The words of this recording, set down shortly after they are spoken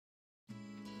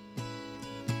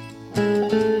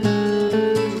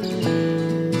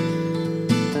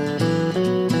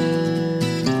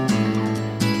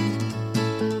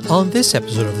On this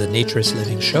episode of the Naturist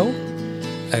Living Show,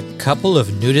 a couple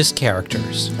of nudist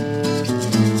characters.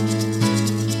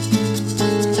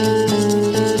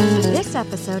 This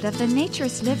episode of the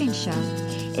Naturist Living Show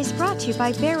is brought to you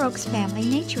by Bear Oaks Family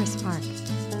Naturist Park.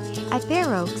 At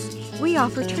Bear Oaks, we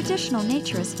offer traditional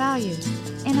naturist values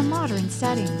in a modern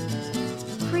setting.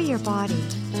 Free your body,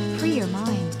 free your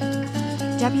mind.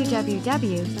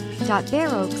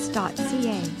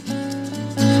 www.bearoaks.ca.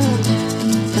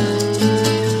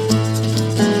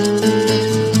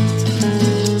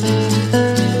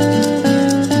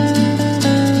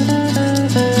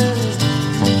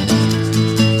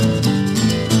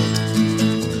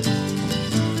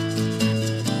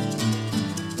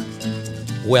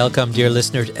 Welcome, dear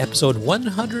listener, to episode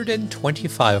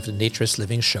 125 of the Naturist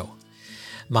Living Show.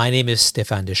 My name is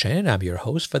Stéphane Deschênes, and I'm your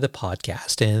host for the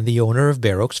podcast and the owner of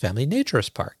Bear Oaks Family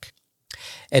Naturist Park.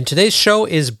 And today's show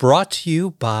is brought to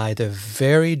you by the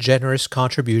very generous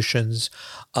contributions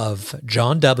of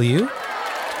John W.,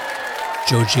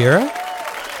 Joe Gira,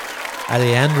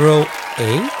 Alejandro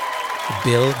A.,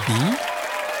 Bill B.,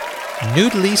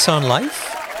 Nude Lease on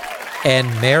Life,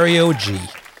 and Mario G.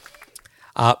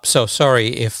 So sorry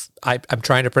if I'm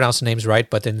trying to pronounce the names right,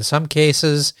 but in some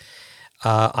cases,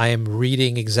 I am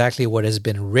reading exactly what has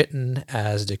been written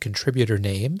as the contributor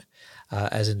name,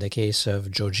 as in the case of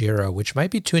Joe Gira, which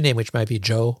might be two names, which might be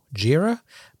Joe Gira,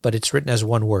 but it's written as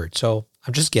one word. So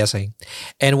I'm just guessing.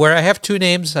 And where I have two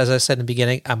names, as I said in the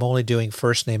beginning, I'm only doing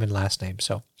first name and last name.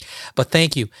 But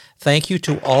thank you. Thank you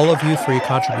to all of you for your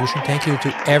contribution. Thank you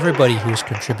to everybody who's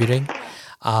contributing.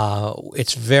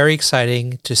 It's very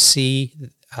exciting to see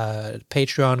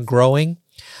Patreon growing,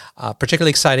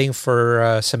 particularly exciting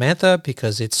for Samantha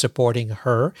because it's supporting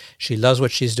her. She loves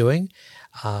what she's doing,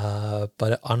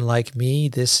 but unlike me,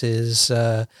 this is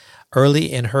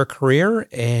early in her career,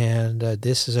 and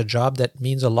this is a job that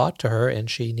means a lot to her, and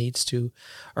she needs to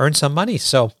earn some money.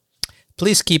 So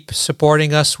please keep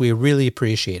supporting us. We really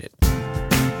appreciate it.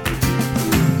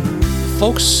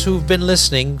 Folks who've been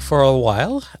listening for a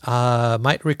while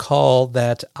might recall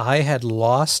that I had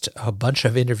lost a bunch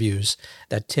of interviews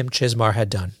that Tim Chismar had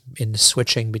done in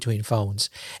switching between phones,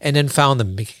 and then found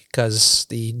them because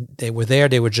they were there.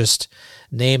 They were just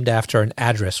named after an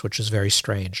address, which is very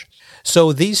strange.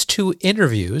 So these two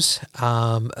interviews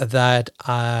that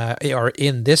are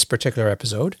in this particular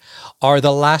episode are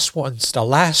the last ones, the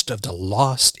last of the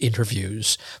lost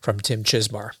interviews from Tim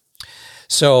Chismar.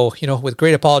 So, with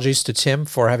great apologies to Tim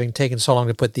for having taken so long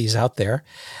to put these out there,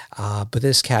 but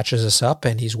this catches us up,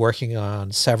 and he's working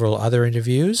on several other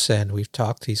interviews, and we've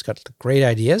talked. He's got great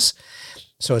ideas.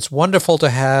 So it's wonderful to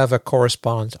have a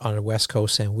correspondent on the West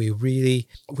Coast, and we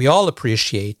all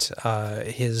appreciate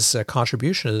his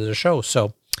contribution to the show.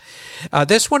 So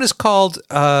this one is called,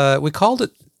 I called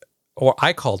it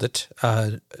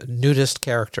Nudist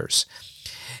Characters.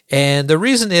 And the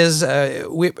reason is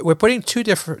we're putting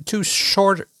two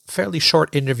short, fairly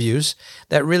short interviews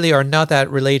that really are not that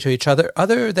related to each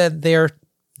other than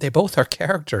they both are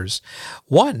characters.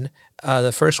 One,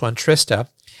 the first one, Trista,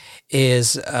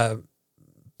 is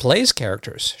plays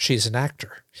characters. She's an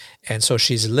actor. And so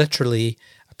she's literally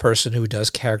a person who does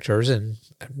characters and,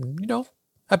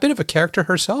 a bit of a character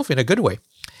herself in a good way.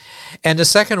 And the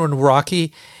second one,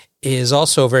 Rocky, is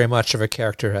also very much of a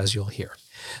character, as you'll hear.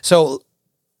 So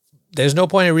there's no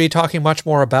point in really talking much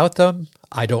more about them.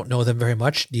 I don't know them very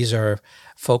much. These are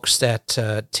folks that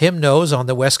Tim knows on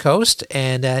the West Coast,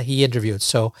 and he interviewed.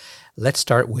 So let's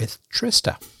start with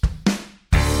Trista.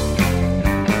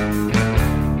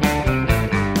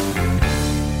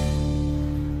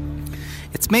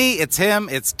 It's me, it's him,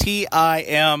 it's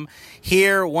Tim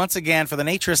here once again for the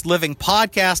Naturist Living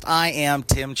podcast. I am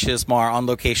Tim Chismar on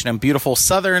location in beautiful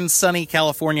southern sunny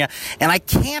California, and I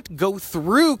can't go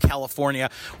through California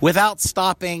without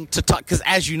stopping to talk, because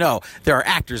as you know, there are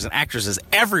actors and actresses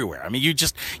everywhere. I mean, you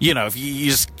just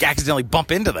accidentally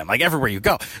bump into them like everywhere you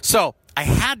go. So I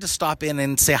had to stop in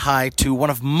and say hi to one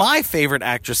of my favorite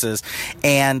actresses,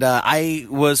 and I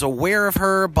was aware of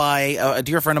her by a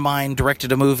dear friend of mine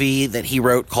directed a movie that he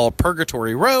wrote called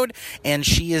Purgatory Road, and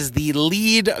she is the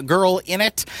lead girl in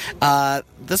it.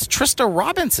 This Trista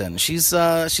Robinson. She's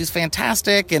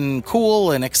fantastic and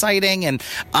cool and exciting, and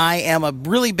I am a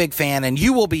really big fan, and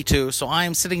you will be too. So I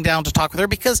am sitting down to talk with her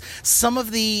because some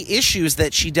of the issues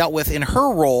that she dealt with in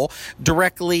her role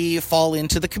directly fall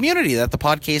into the community that the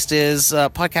podcast is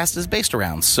based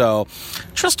around. So,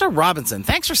 Trista Robinson,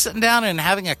 thanks for sitting down and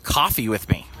having a coffee with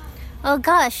me. Oh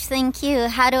gosh, thank you.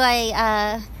 How do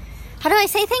I How do I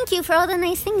say thank you for all the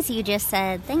nice things you just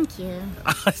said? Thank you.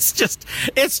 It's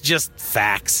just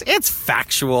facts. It's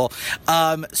factual.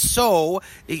 So,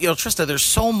 Trista, there's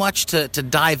so much to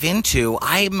dive into.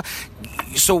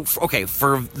 Let's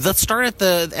start at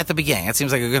the beginning. It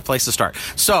seems like a good place to start.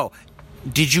 So,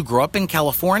 did you grow up in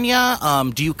California?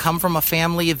 Do you come from a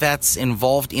family that's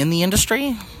involved in the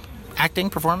industry? Acting,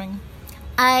 performing?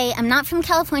 I am not from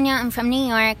California. I'm from New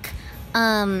York.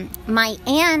 My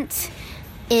aunt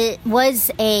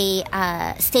was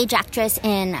a stage actress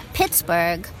in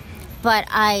Pittsburgh, but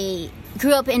I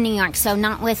grew up in New York, so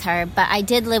not with her. But I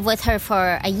did live with her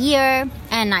for a year,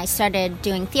 and I started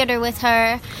doing theater with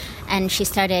her, and she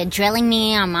started drilling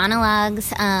me on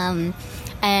monologues. And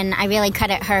I really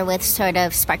credit her with sort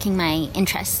of sparking my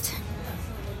interest.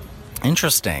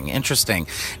 Interesting.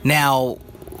 Now,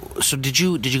 so did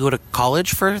you go to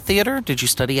college for theater? Did you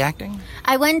study acting?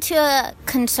 I went to a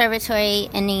conservatory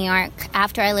in New York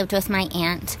after I lived with my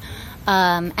aunt,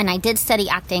 and I did study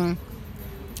acting.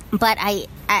 But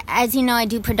as you know, I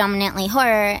do predominantly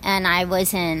horror, and I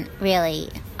wasn't really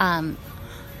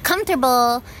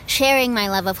comfortable sharing my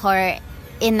love of horror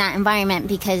in that environment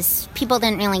because people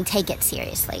didn't really take it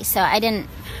seriously. So I didn't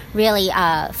really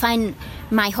find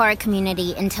my horror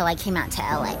community until I came out to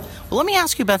LA. Well, let me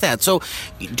ask you about that. So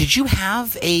did you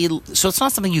have so it's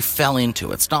not something you fell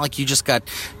into. It's not like you just got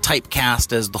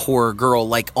typecast as the horror girl,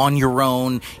 like on your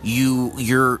own.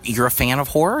 You're a fan of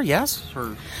horror, yes?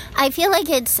 Or? I feel like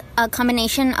it's a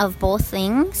combination of both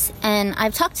things. And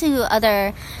I've talked to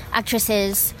other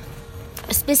actresses,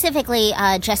 specifically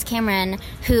Jess Cameron,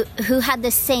 who had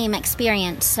the same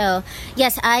experience. So,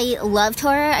 yes, I loved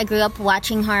horror. I grew up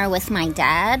watching horror with my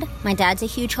dad. My dad's a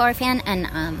huge horror fan,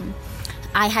 and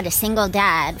I had a single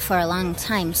dad for a long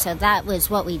time, so that was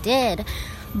what we did.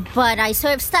 But I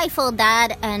sort of stifled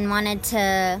that and wanted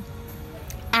to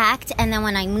act, and then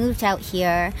when I moved out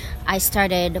here, I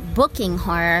started booking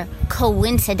horror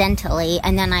coincidentally,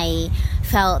 and then I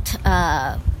felt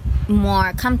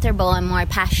more comfortable and more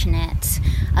passionate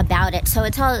about it. So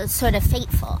it's all sort of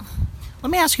fateful. Let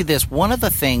me ask you this. One of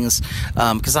the things,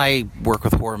 because I work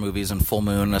with horror movies and Full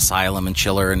Moon, Asylum, and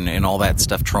Chiller, and all that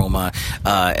stuff, Trauma,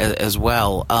 as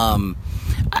well.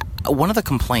 One of the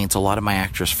complaints a lot of my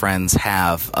actress friends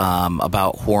have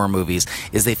about horror movies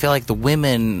is they feel like the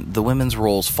women's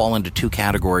roles fall into two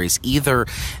categories: either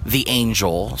the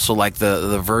angel, so like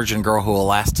the virgin girl who will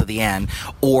last to the end,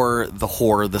 or the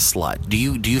whore, the slut. Do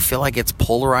you feel like it's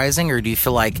polarizing, or do you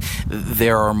feel like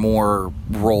there are more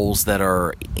roles that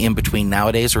are in between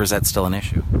nowadays, or is that still an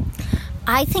issue?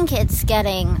 I think it's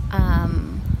getting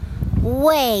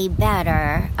way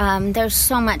better. There's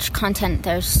so much content.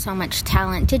 There's so much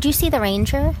talent. Did you see The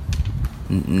Ranger?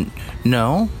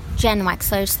 No. Jen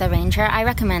Wexler's The Ranger. I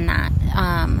recommend that.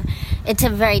 It's a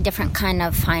very different kind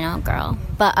of final girl.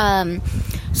 But,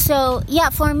 so, yeah,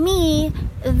 for me,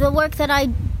 the work that I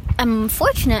am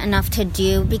fortunate enough to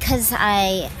do, because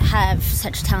I have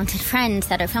such talented friends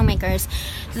that are filmmakers,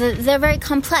 they're very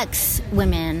complex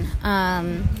women.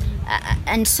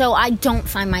 And so I don't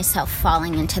find myself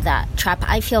falling into that trap.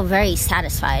 I feel very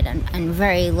satisfied and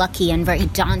very lucky and very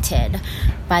daunted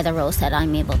by the roles that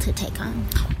I'm able to take on.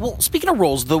 Well, speaking of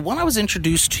roles, the one I was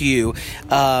introduced to you,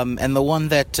 and the one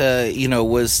that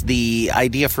was the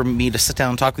idea for me to sit down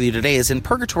and talk with you today, is in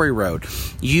Purgatory Road.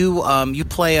 You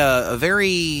play a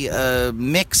very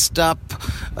mixed up.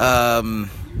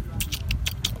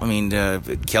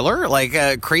 Killer, like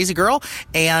a crazy girl,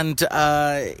 and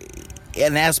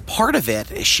as part of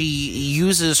it, she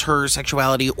uses her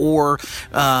sexuality, or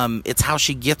it's how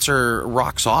she gets her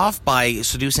rocks off by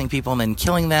seducing people and then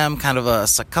killing them, kind of a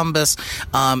succumbus.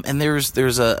 And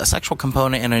there's a sexual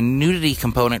component and a nudity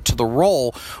component to the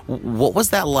role. What was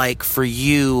that like for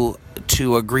you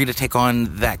to agree to take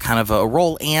on that kind of a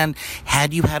role? And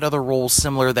had you had other roles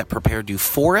similar that prepared you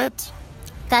for it?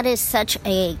 That is such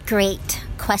a great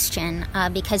question,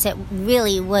 because it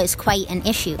really was quite an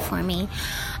issue for me.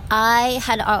 I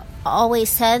had always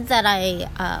said that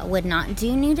I would not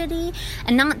do nudity,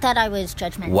 and not that I was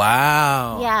judgmental.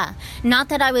 Wow. Yeah, not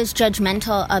that I was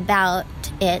judgmental about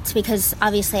it, because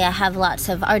obviously I have lots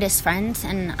of artist friends,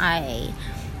 and I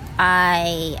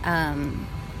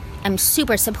am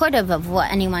super supportive of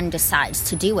what anyone decides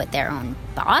to do with their own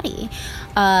body.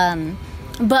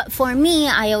 But for me,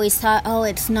 I always thought,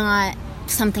 it's not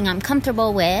something I'm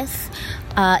comfortable with.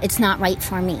 It's not right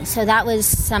for me. So that was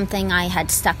something I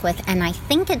had stuck with. And I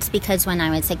think it's because when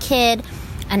I was a kid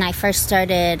and I first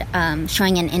started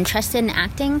showing an interest in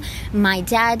acting, my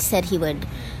dad said he would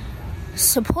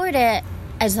support it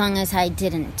as long as I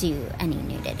didn't do any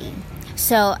nudity.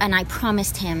 So, and I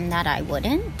promised him that I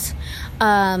wouldn't.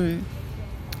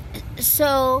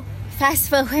 So, fast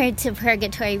forward to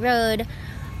Purgatory Road.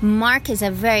 Mark is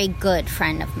a very good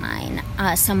friend of mine,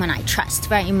 someone I trust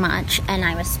very much and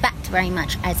I respect very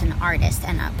much as an artist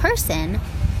and a person.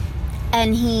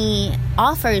 And he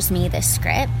offers me this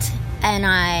script, and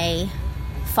I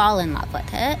fall in love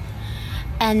with it.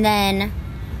 And then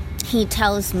he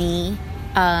tells me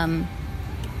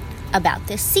about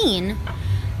this scene.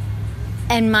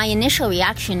 And my initial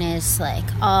reaction is like,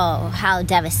 oh, how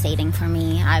devastating for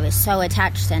me. I was so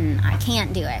attached and I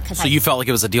can't do it. So you felt like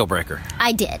it was a deal breaker?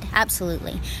 I did,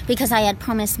 absolutely. Because I had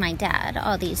promised my dad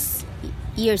all these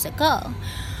years ago.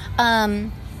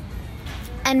 And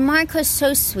Mark was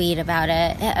so sweet about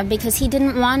it because he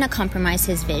didn't want to compromise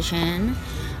his vision.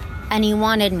 And he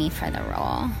wanted me for the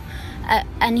role.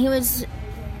 And he was...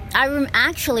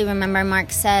 actually remember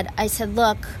Mark said, I said,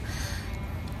 look...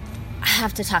 I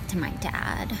have to talk to my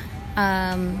dad,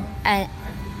 and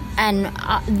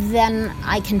then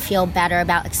I can feel better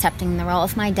about accepting the role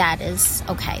if my dad is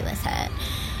okay with it.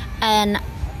 And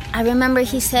I remember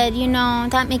he said,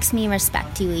 that makes me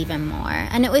respect you even more.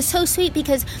 And it was so sweet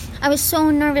because I was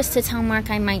so nervous to tell Mark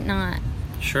I might not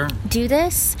do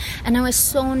this. And I was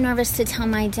so nervous to tell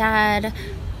my dad,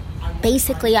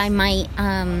 basically I might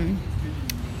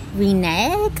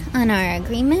renege on our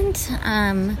agreement.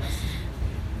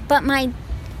 But my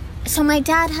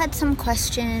dad had some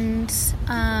questions,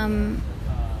 and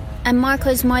Mark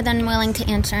was more than willing to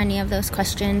answer any of those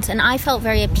questions, and I felt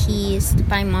very appeased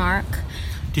by Mark.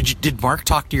 Did Mark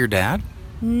talk to your dad?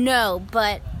 No,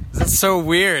 but... That's so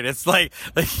weird. It's like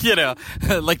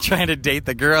like trying to date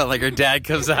the girl. Like her dad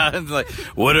comes out and is like,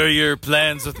 what are your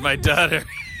plans with my daughter?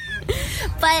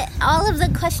 But all of the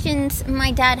questions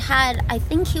my dad had, I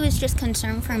think he was just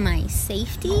concerned for my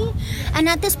safety. And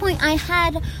at this point, I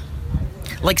had...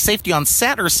 Like safety on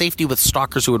set or safety with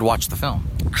stalkers who would watch the film?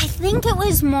 I think it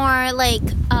was more like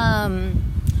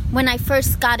when I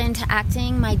first got into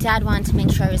acting, my dad wanted to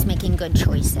make sure I was making good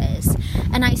choices.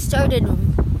 And I started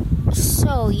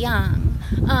so young.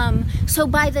 So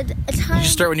by the time... Did you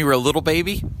start when you were a little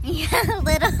baby? Yeah,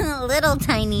 little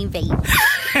tiny baby.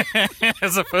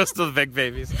 As opposed to the big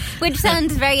babies. Which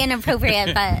sounds very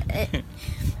inappropriate, but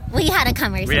we had a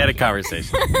conversation.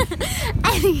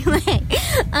 Anyway,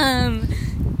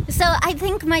 so I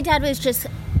think my dad was just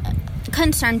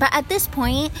concerned. But at this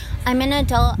point, I'm an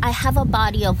adult. I have a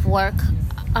body of work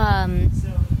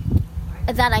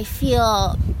that I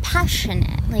feel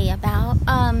passionately about.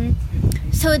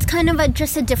 So it's kind of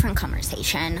just a different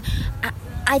conversation.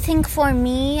 I think for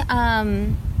me,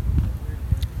 I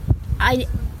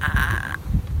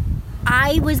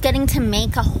was getting to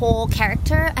make a whole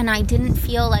character, and I didn't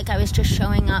feel like I was just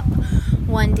showing up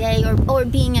one day or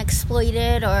being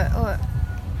exploited or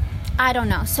I don't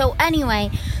know. So anyway,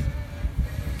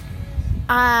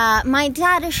 my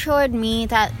dad assured me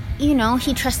that,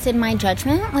 he trusted my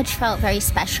judgment, which felt very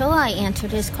special. I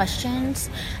answered his questions,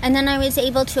 and then I was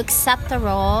able to accept the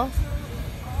role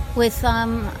with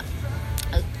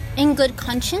in good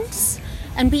conscience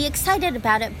and be excited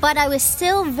about it. But I was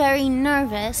still very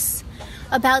nervous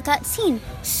about that scene.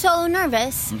 So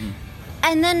nervous. Mm-hmm.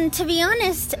 And then, to be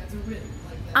honest,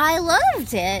 I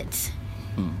loved it.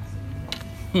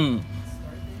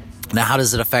 Now, how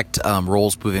does it affect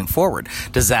roles moving forward?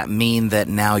 Does that mean that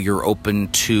now you're open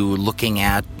to looking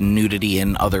at nudity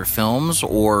in other films?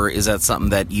 Or is that something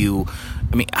that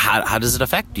how does it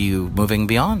affect you moving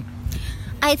beyond?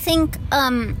 I think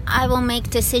I will make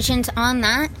decisions on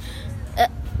that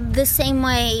the same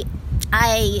way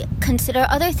I consider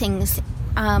other things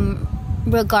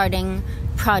regarding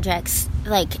projects.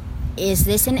 Like, is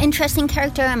this an interesting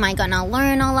character? Am I gonna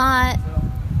learn a lot?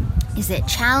 Is it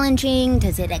challenging?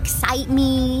 Does it excite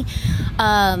me?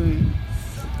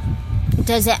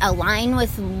 Does it align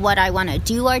with what I want to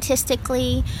do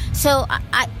artistically? So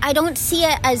I don't see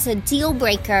it as a deal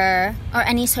breaker or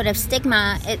any sort of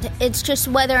stigma. It's just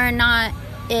whether or not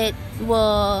it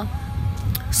will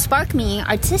spark me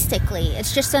artistically.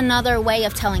 It's just another way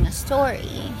of telling a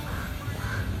story.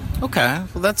 Okay,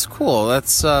 well, that's cool.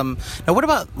 That's now. What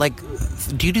about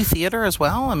do you do theater as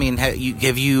well? I mean,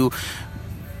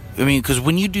 because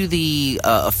when you do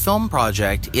a film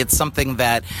project, it's something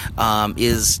that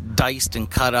is diced and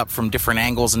cut up from different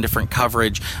angles and different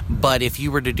coverage. But if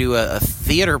you were to do a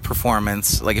theater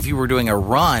performance, like if you were doing a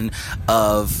run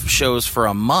of shows for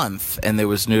a month and there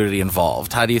was nudity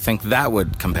involved, how do you think that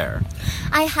would compare?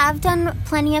 I have done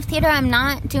plenty of theater. I'm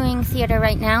not doing theater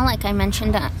right now. Like I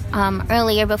mentioned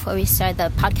earlier before we started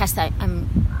the podcast, I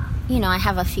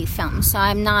have a few films, so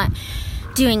I'm not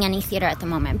doing any theater at the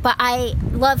moment, but I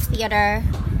love theater.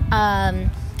 I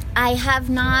have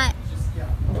not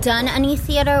done any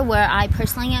theater where I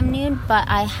personally am nude, but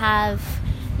I have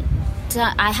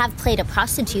played a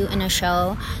prostitute in a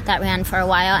show that ran for a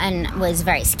while and was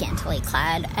very scantily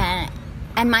clad,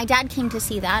 and my dad came to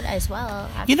see that as well.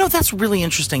 You know, that's really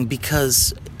interesting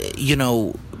because, you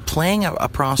know, playing a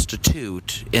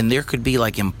prostitute, and there could be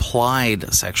like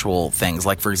implied sexual things,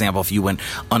 like for example, if you went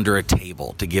under a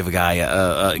table to give a guy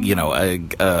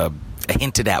a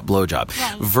hinted at blowjob,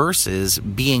 right, versus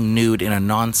being nude in a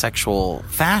non-sexual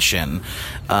fashion.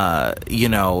 You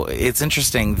know, it's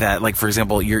interesting that, like, for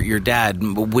example, your dad,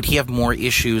 would he have more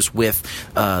issues with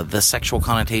the sexual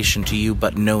connotation to you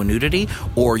but no nudity,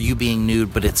 or you being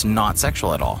nude but it's not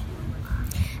sexual at all?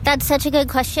 That's such a good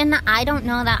question. I don't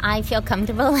know that I feel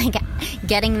comfortable, like,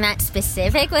 getting that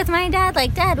specific with my dad.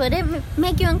 Like, Dad, would it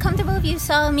make you uncomfortable if you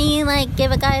saw me, like,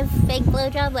 give a guy a fake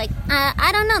blowjob? Like,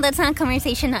 I don't know. That's not a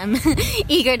conversation I'm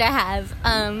eager to have.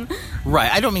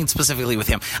 Right. I don't mean specifically with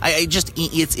him. I just,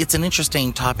 it's an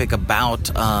interesting topic about,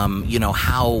 you know,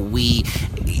 how we,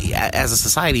 as a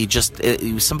society, just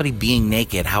somebody being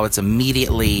naked, how it's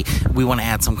immediately, we want to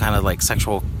add some kind of, like,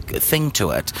 sexual thing to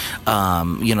it.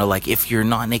 You know, like, if you're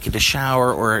not naked to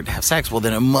shower or have sex, well,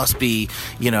 then it must be,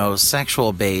 you know,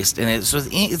 sexual based. And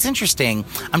it's interesting.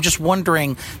 I'm just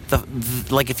wondering,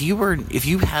 like, if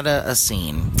you had a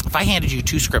scene, if I handed you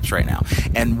two scripts right now,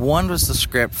 and one was the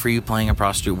script for you playing a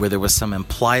prostitute where there was some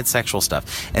implied sexual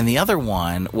stuff, and the other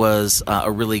one was a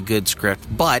really good script,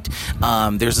 but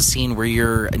there's a scene where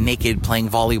you're naked playing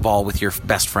volleyball with your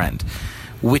best friend.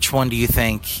 Which one do you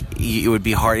think it would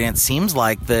be hard? And it seems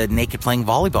like the naked playing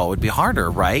volleyball would be harder,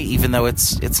 right? Even though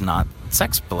it's not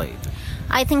sex-believed.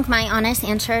 I think my honest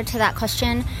answer to that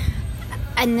question,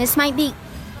 and this might be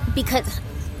because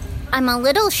I'm a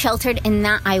little sheltered in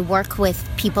that I work with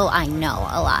people I know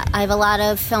a lot. I have a lot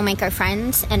of filmmaker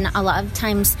friends, and a lot of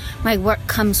times my work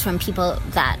comes from people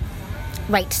that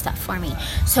write stuff for me.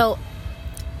 So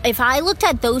if I looked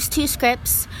at those two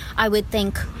scripts, I would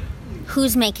think,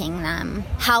 who's making them?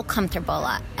 How comfortable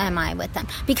am I with them?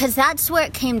 Because that's where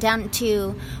it came down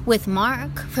to with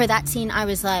Mark. For that scene, I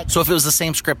was like... So if it was the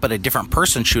same script but a different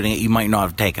person shooting it, you might not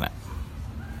have taken it.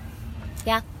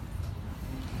 Yeah.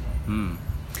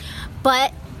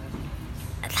 But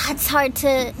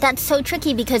that's so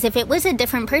tricky, because if it was a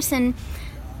different person,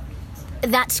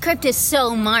 that script is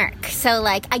so Mark. So,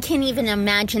 like, I can't even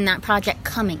imagine that project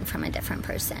coming from a different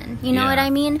person. You know what I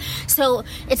mean? So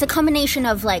it's a combination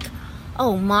of, like,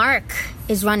 oh, Mark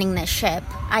is running this ship.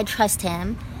 I trust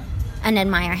him and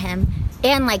admire him.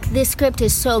 And, like, this script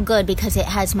is so good because it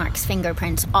has Mark's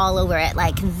fingerprints all over it.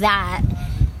 Like, that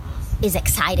is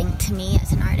exciting to me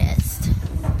as an artist.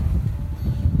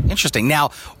 Interesting. Now,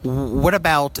 what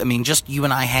about, I mean, just you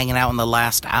and I hanging out in the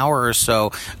last hour or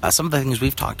so, some of the things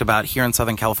we've talked about here in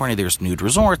Southern California, there's nude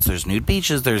resorts, there's nude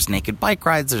beaches, there's naked bike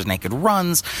rides, there's naked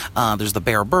runs, there's the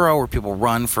Bear Burrow where people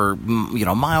run for, you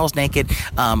know, miles naked.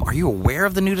 Are you aware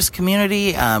of the nudist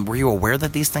community? Were you aware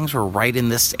that these things were right in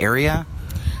this area?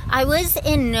 I was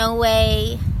in no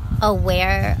way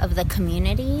aware of the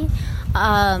community.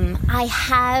 I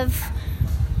have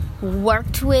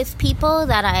worked with people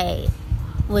that I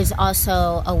was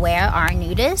also aware are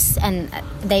nudists, and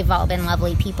they've all been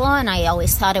lovely people, and I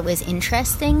always thought it was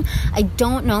interesting. I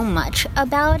don't know much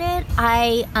about it.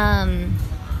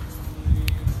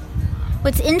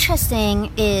 What's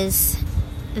interesting is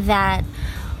that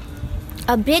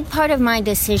a big part of my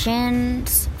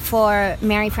decisions for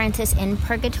Mary Frances in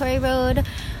Purgatory Road,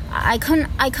 I couldn't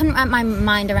wrap my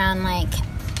mind around, like,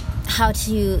 how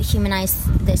to humanize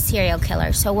this serial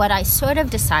killer. So what I sort of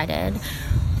decided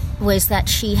was that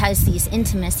she has these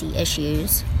intimacy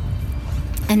issues,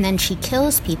 and then she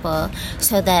kills people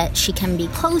so that she can be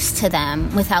close to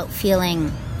them without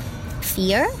feeling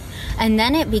fear. And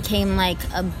then it became like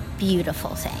a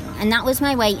beautiful thing, and that was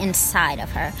my way inside of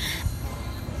her.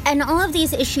 And all of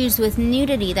these issues with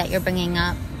nudity that you're bringing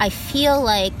up, I feel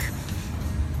like,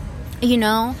 you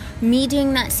know, me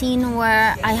doing that scene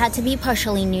where I had to be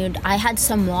partially nude, I had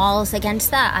some walls against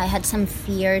that, I had some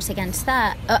fears against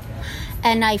that.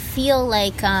 And I feel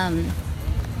like the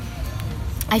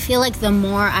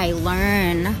more I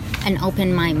learn and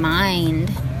open my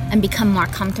mind and become more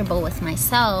comfortable with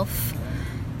myself,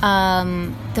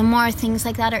 the more things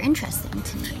like that are interesting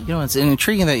to me. You know, it's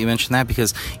intriguing that you mentioned that,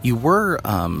 because you were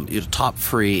top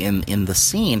free in the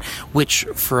scene, which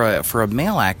for a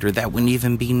male actor, that wouldn't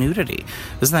even be nudity.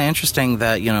 Isn't that interesting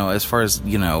that, you know, as far as,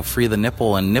 you know, free the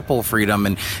nipple and nipple freedom,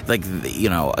 and, like, you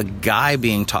know, a guy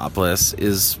being topless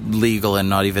is legal and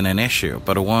not even an issue,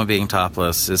 but a woman being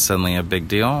topless is suddenly a big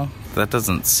deal? That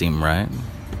doesn't seem right.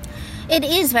 It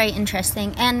is very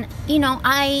interesting, and, you know,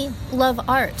 I love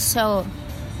art, so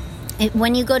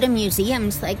when you go to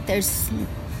museums, like, there's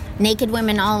naked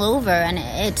women all over, and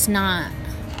it's not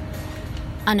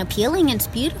unappealing. It's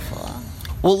beautiful.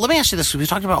 Well, let me ask you this. We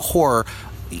talked about horror.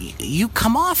 You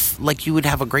come off like you would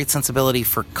have a great sensibility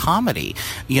for comedy.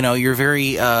 You know, you're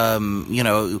very,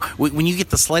 when you get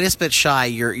the slightest bit shy,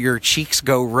 your cheeks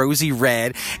go rosy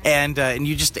red, and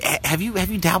you just have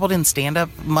you dabbled in stand up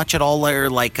much at all, or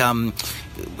like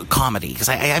comedy? Because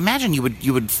I imagine you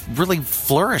would really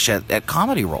flourish at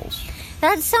comedy roles.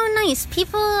 That's so nice.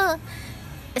 People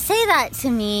say that to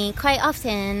me quite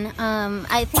often.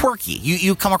 I think quirky.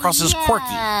 You come across as quirky.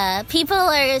 Yeah, people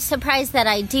are surprised that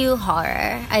I do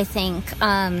horror, I think,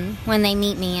 when they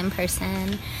meet me in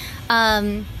person.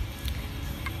 I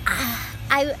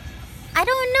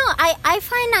don't know. I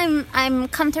find I'm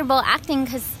comfortable acting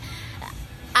because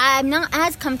I'm not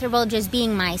as comfortable just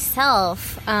being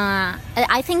myself.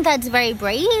 I think that's very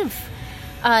brave,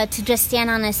 to just stand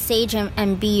on a stage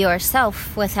and be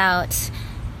yourself without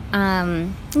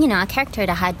a character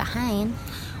to hide behind.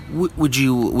 Would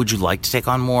you like to take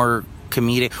on more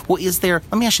comedic? Well,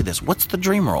 let me ask you this: what's the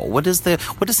dream role? What is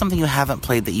something you haven't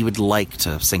played that you would like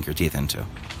to sink your teeth into?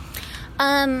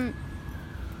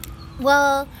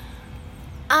 Well,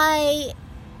 I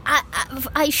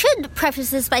should preface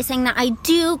this by saying that I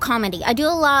do comedy. I do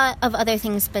a lot of other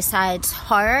things besides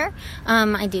horror.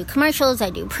 I do commercials,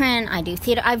 I do print, I do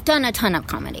theater. I've done a ton of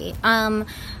comedy.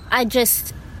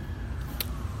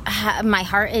 My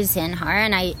heart is in horror,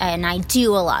 and I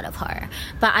do a lot of horror,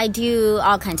 but I do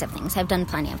all kinds of things. I've done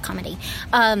plenty of comedy.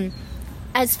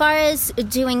 As far as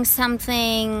doing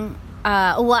something,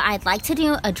 what I'd like to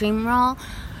do, a dream role,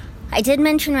 I did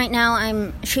mention right now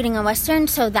I'm shooting a Western,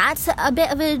 so that's a bit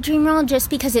of a dream role just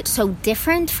because it's so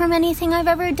different from anything I've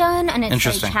ever done, and it's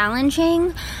very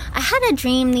challenging. I had a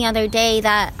dream the other day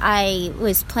that I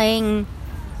was playing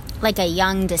like a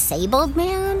young disabled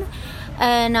man,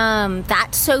 and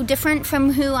that's so different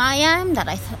from who I am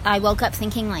that I woke up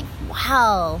thinking, like,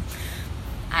 wow,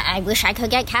 I wish I could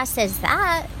get cast as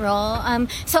that role.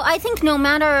 So I think no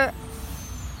matter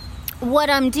what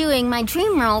I'm doing, my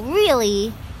dream role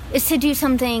really is to do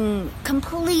something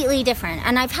completely different.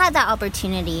 And I've had that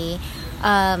opportunity.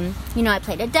 I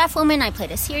played a deaf woman, I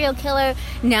played a serial killer,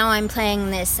 now I'm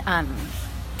playing this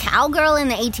cowgirl in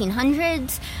the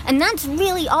 1800s, and that's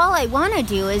really all I want to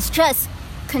do, is just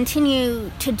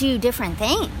continue to do different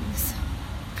things.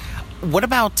 What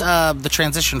about the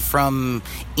transition from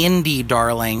indie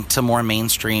darling to more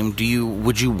mainstream?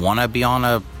 Would you want to be on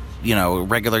a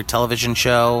regular television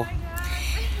show?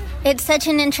 It's such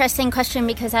an interesting question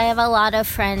because I have a lot of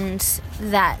friends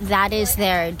that is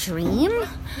their dream.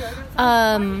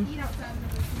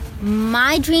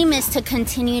 My dream is to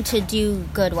continue to do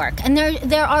good work. And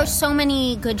there are so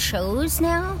many good shows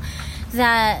now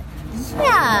that,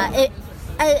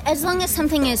 as long as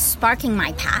something is sparking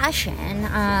my passion,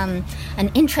 and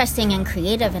interesting and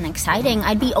creative and exciting,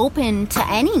 I'd be open to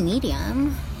any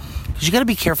medium. Because you got to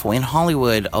be careful. In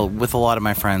Hollywood, with a lot of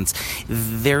my friends,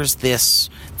 there's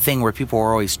this thing where people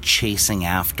are always chasing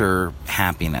after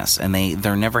happiness, and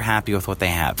they're never happy with what they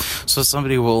have. So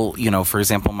somebody will, for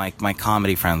example, my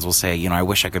comedy friends will say, I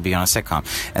wish I could be on a sitcom,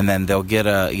 and then they'll get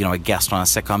a guest on a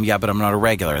sitcom. Yeah, but I'm not a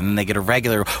regular. And then they get a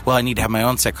regular. Well, I need to have my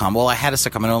own sitcom. Well, I had a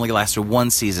sitcom and it only lasted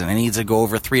one season. I need to go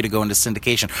over 3 to go into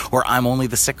syndication. Or I'm only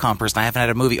the sitcom person. I haven't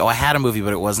had a movie. Oh, I had a movie,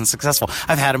 but it wasn't successful.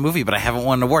 I've had a movie, but I haven't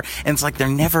won an award. And it's like they're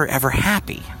never ever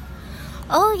happy.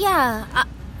 Oh yeah,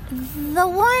 the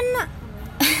one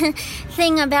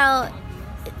thing about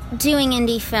doing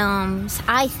indie films,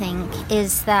 I think,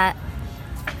 is that,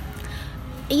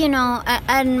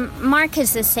 and Mark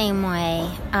is the same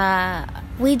way,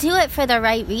 we do it for the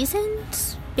right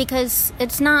reasons, because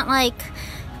it's not like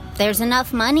there's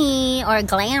enough money or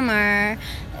glamour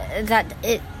that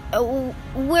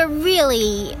we're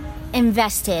really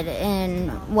invested in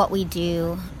what we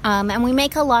do, and we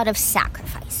make a lot of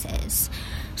sacrifices.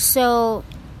 So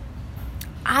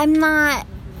I'm not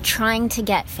trying to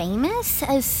get famous,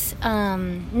 as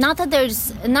not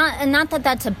that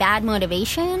that's a bad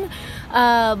motivation,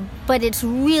 but it's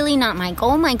really not my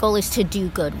goal. My goal is to do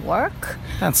good work.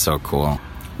 That's so cool.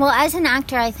 Well, as an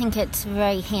actor, I think it's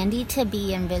very handy to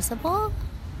be invisible.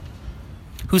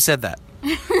 Who said that?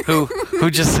 Who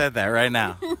just said that right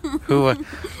now? Who?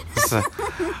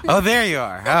 Oh, there you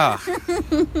are. Oh.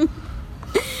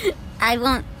 I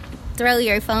won't throw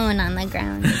your phone on the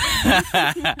ground.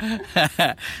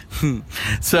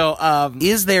 So,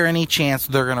 is there any chance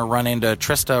they're going to run into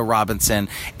Trista Robinson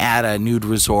at a nude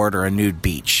resort or a nude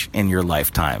beach in your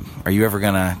lifetime? Are you ever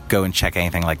going to go and check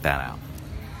anything like that out?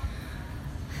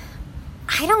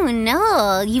 I don't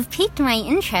know. You've piqued my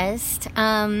interest.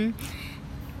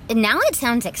 now it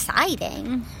sounds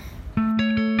exciting.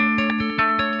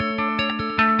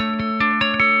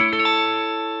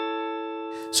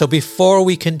 So before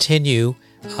we continue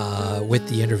with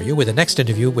the next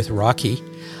interview with Rocky,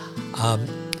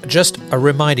 just a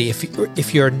reminder,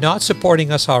 if you're not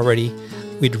supporting us already,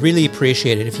 we'd really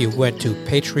appreciate it if you went to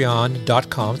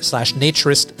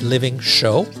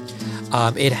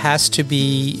patreon.com/naturistlivingshow. It has to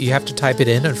be, you have to type it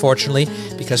in, unfortunately,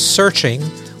 because searching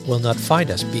will not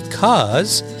find us,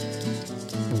 because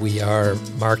we are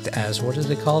marked as, what do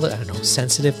they call it? I don't know,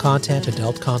 sensitive content,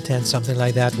 adult content, something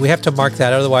like that. We have to mark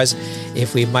that. Otherwise,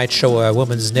 if we might show a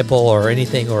woman's nipple or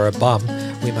anything or a bum,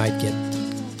 we might get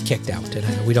kicked out,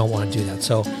 and we don't want to do that.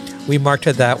 So we marked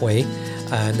it that way,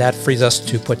 and that frees us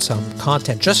to put some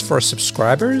content just for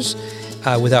subscribers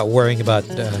without worrying about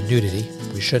nudity.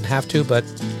 We shouldn't have to, but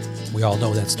we all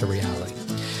know that's the reality.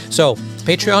 So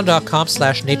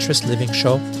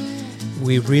patreon.com/naturistlivingshow.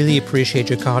 We really appreciate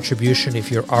your contribution. If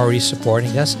you're already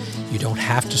supporting us, you don't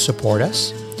have to support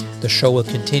us. The show will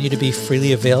continue to be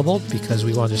freely available because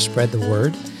we want to spread the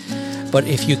word. But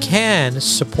if you can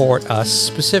support us,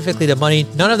 specifically the money,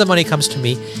 none of the money comes to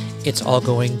me. It's all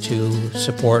going to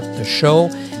support the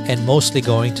show and mostly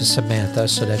going to Samantha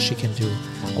so that she can do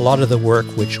a lot of the work,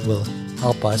 which will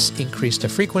help us increase the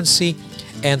frequency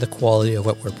and the quality of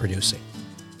what we're producing.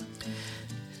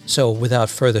 So without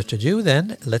further ado,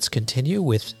 then, let's continue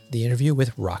with the interview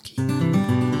with Rocky.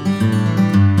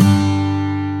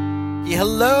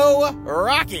 Hello,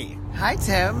 Rocky. Hi,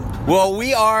 Tim. Well,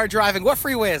 we are driving. What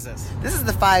freeway is this? This is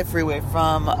the 5 freeway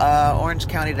from Orange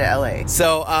County to LA.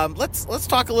 So let's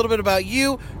talk a little bit about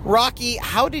you. Rocky,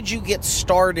 how did you get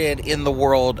started in the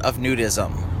world of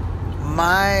nudism?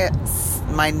 My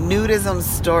nudism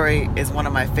story is one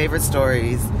of my favorite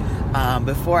stories.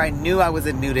 Before I knew I was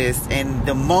a nudist, and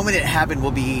the moment it happened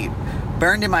will be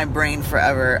burned in my brain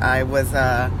forever. I was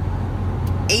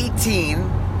 18,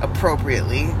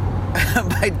 appropriately,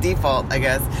 by default, I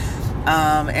guess.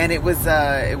 And it was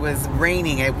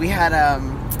raining. We had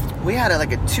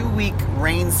like a 2-week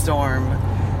rainstorm,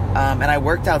 and I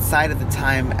worked outside at the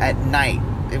time at night.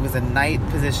 It was a night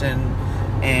position,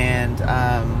 and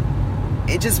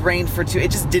it just rained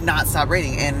it just did not stop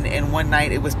raining. And one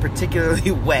night it was particularly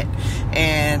wet.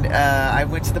 And I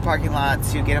went to the parking lot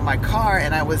to get in my car,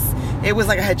 and it was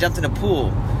like I had jumped in a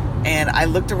pool. And I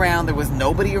looked around, there was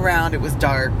nobody around, it was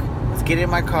dark. I was getting in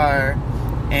my car,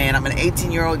 and I'm an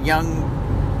 18-year-old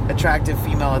young, attractive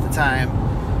female at the time.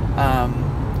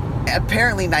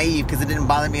 Apparently naive, because it didn't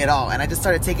bother me at all. And I just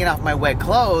started taking off my wet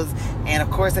clothes, and of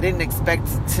course I didn't expect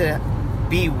to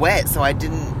be wet, so I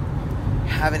didn't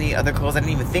have any other clothes. I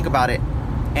didn't even think about it.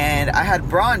 And I had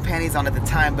bra and panties on at the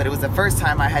time, but it was the first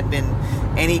time I had been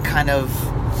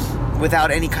without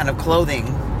any kind of clothing.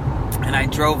 And I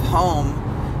drove home,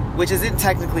 which isn't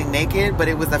technically naked, but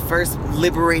it was the first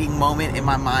liberating moment in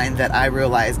my mind that I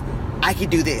realized I could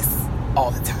do this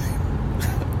all the time.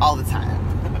 All the time.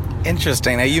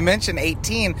 Interesting. Now, you mentioned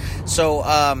 18. So,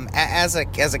 as a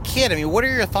kid, I mean, what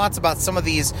are your thoughts about some of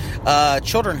these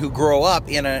children who grow up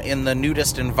in the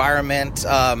nudist environment?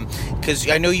 Because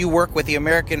I know you work with the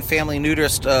American Family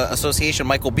Nudist Association,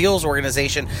 Michael Beale's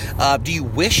organization. Do you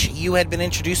wish you had been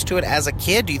introduced to it as a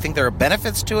kid? Do you think there are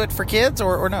benefits to it for kids,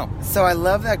 or no? So I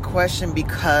love that question,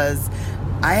 because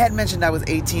I had mentioned I was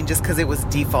 18 just because it was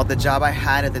default. The job I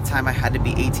had at the time, I had to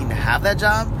be 18 to have that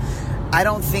job. I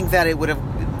don't think that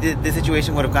the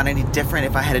situation would have gone any different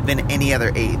if I had been any other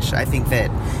age. I think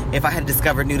that if I had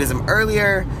discovered nudism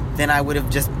earlier, then I would have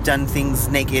just done things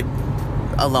naked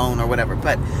alone or whatever.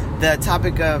 But the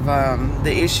topic of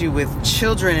the issue with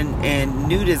children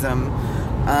and nudism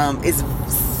is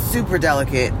super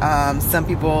delicate. Some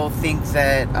people think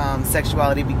that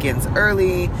sexuality begins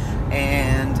early,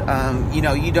 and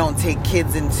you don't take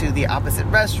kids into the opposite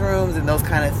restrooms and those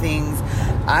kind of things.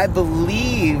 I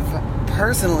believe,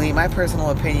 personally, my personal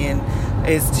opinion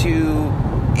is to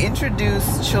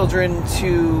introduce children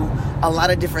to a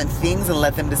lot of different things and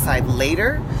let them decide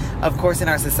later. Of course, in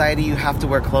our society, you have to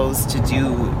wear clothes to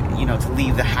to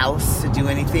leave the house, to do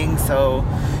anything. So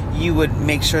you would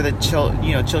make sure that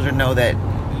children know that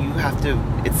you have to.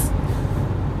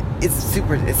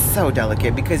 It's so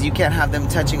delicate, because you can't have them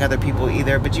touching other people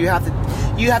either. But you have to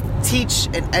teach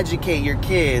and educate your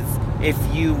kids if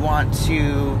you want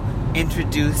to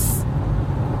introduce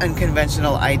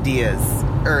unconventional ideas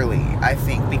early, I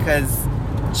think, because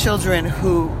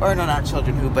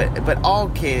but all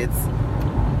kids,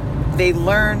 they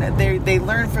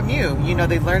learn from you.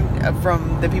 They learn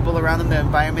from the people around them, the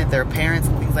environment, their parents,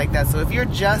 and things like that. So if you're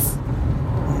just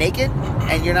naked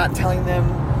and you're not telling them,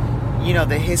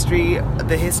 the history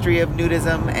of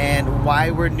nudism and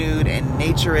why we're nude, and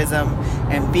naturism,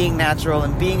 and being natural,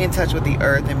 and being in touch with the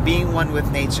earth, and being one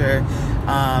with nature,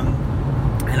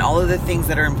 and all of the things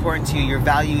that are important to you, your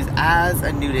values as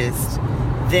a nudist,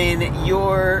 then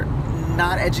you're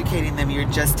not educating them. You're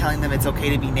just telling them it's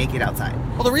okay to be naked outside.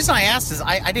 Well, the reason I asked is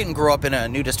I didn't grow up in a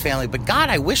nudist family, but God,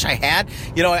 I wish I had.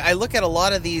 I look at a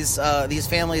lot of these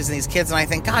families and these kids, and I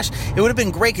think, gosh, it would have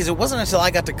been great, because it wasn't until I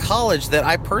got to college that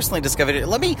I personally discovered it.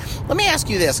 Let me ask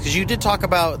you this, because you did talk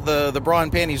about the bra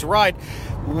and panties ride.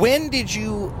 When did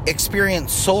you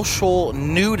experience social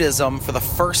nudism for the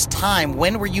first time?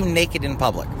 When were you naked in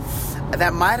public?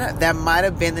 That might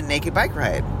have been the naked bike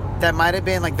ride. That might have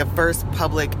been like the first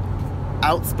public,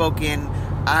 outspoken,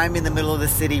 I'm in the middle of the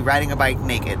city riding a bike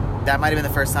naked. That might have been the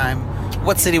first time.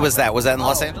 What city was that? Was that in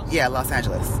Los Angeles? Yeah, Los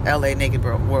Angeles. LA Naked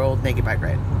World Naked Bike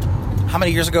Ride. How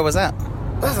many years ago was that?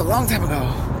 That was a long time ago.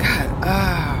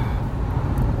 God.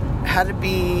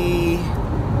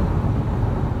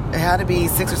 It had to be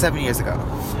 6 or 7 years ago.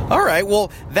 All right. Well,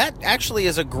 that actually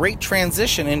is a great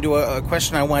transition into a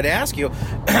question I wanted to ask you,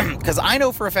 because I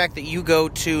know for a fact that you go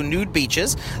to nude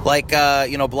beaches like,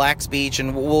 Black's Beach,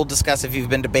 and we'll discuss if you've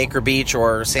been to Baker Beach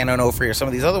or San Onofre or some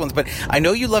of these other ones. But I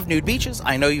know you love nude beaches.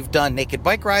 I know you've done naked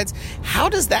bike rides. How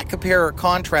does that compare or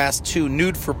contrast to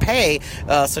nude for pay,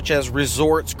 such as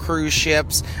resorts, cruise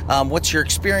ships? What's your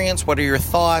experience? What are your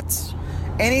thoughts?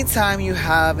 Anytime you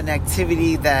have an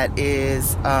activity that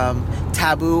is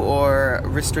taboo or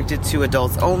restricted to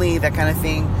adults only, that kind of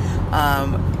thing,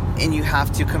 and you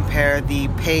have to compare the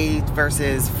paid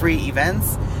versus free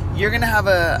events, you're gonna have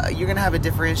a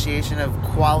differentiation of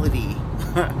quality.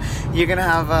 You're gonna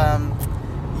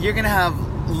have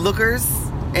lookers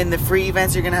in the free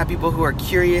events. You're gonna have people who are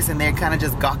curious and they're kind of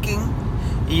just gawking.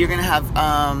 You're gonna have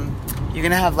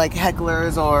like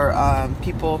hecklers or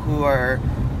people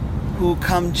who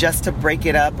come just to break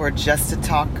it up or just to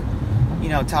talk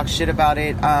shit about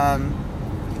it.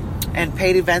 And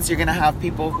paid events, you're going to have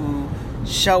people who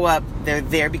show up. They're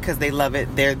there because they love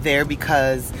it. They're there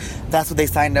because that's what they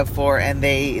signed up for, and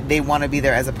they want to be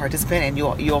there as a participant. And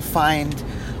you'll find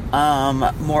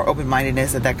more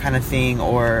open-mindedness at that kind of thing,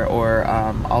 or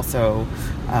also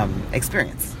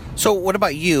experience. So what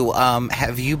about you?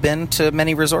 Have you been to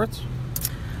many resorts?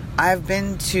 I've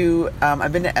been to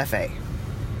FA.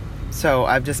 So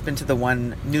I've just been to the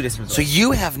one nudist resort. So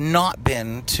you have not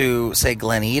been to, say,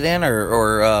 Glen Eden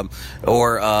or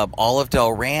Olive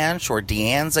Del Ranch or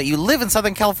Deanza. You live in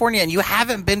Southern California and you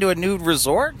haven't been to a nude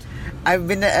resort? I've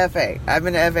been to FA. I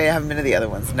haven't been to the other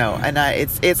ones. No, and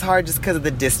it's hard just because of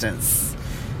the distance.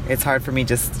 It's hard for me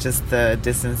just the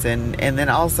distance, and then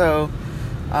also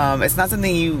it's not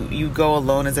something you go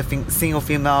alone as a single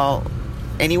female.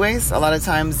 Anyways, a lot of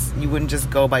times you wouldn't just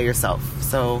go by yourself.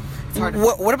 So.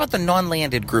 What about the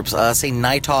non-landed groups, say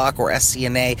Nighthawk or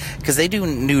SCNA? Because they do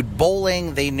nude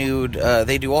bowling, they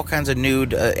do all kinds of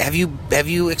nude. Have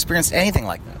you experienced anything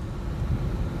like that?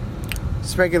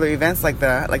 Just regular events like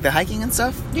the hiking and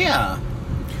stuff? Yeah.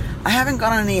 I haven't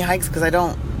gone on any hikes because I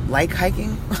don't like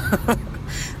hiking.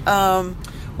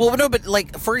 Well, no, but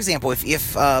like, for example,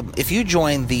 if you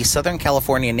join the Southern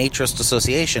California Naturist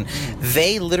Association,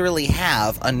 they literally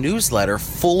have a newsletter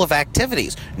full of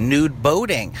activities: nude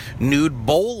boating, nude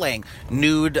bowling,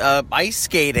 nude ice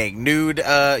skating, nude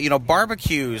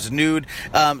barbecues, nude.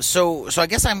 So I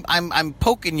guess I'm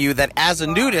poking you that as a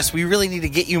nudist, we really need to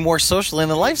get you more social in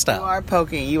the lifestyle.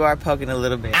 You are poking a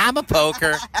little bit. I'm a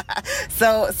poker.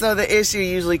 So the issue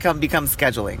usually becomes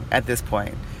scheduling at this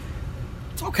point.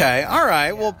 Okay, all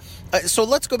right. Well, so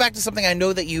let's go back to something I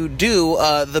know that you do,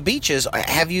 the beaches.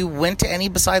 Have you went to any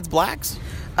besides Black's?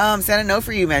 San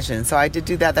Onofre you mentioned. So I did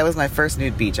do that. That was my first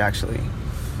nude beach, actually.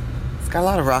 It's got a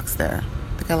lot of rocks there.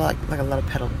 It's got like a lot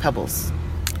of pebbles.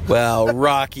 Well,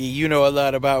 Rocky, you know a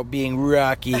lot about being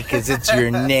Rocky because it's your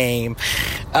name.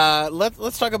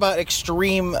 Let's talk about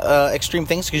extreme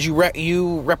things, because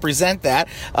you represent that.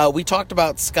 We talked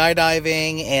about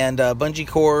skydiving and bungee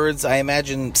cords. I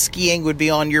imagine skiing would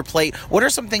be on your plate. What are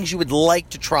some things you would like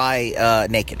to try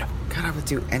naked? God, I would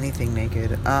do anything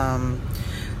naked.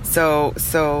 So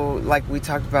like we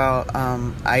talked about,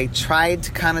 I tried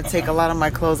to kind of take a lot of my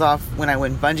clothes off when I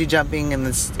went bungee jumping, and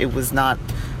it was not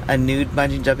a nude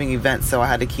bungee jumping event, so I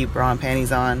had to keep bra and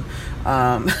panties on.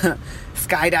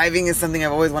 Skydiving is something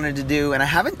I've always wanted to do, and I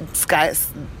haven't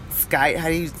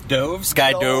dove.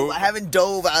 I haven't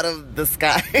dove out of the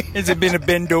sky. Has it been a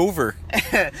bend over?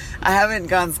 I haven't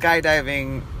gone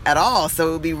skydiving at all, so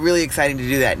it would be really exciting to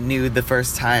do that nude the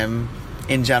first time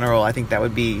in general. I think that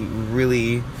would be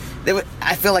really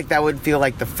I feel like that would feel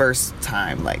like the first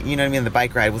time, like, you know what I mean? The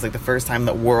bike ride was like the first time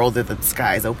the world, that the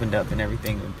skies opened up and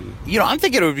everything would be. You know, I'm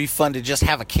thinking it would be fun to just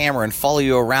have a camera and follow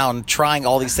you around trying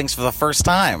all these things for the first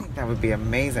time. That would be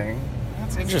amazing.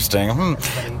 That's interesting.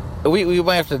 We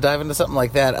might have to dive into something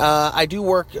like that. I do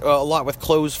work a lot with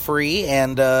Clothes Free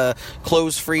and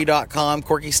clothesfree.com.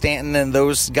 Corky Stanton and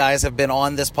those guys have been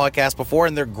on this podcast before,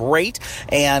 and they're great.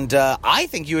 And I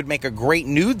think you would make a great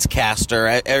nudes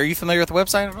caster. Are you familiar with the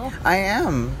website at all? I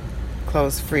am.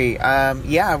 Clothes Free.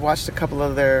 Yeah, I've watched a couple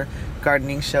of their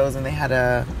gardening shows, and they had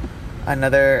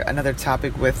another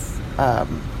topic with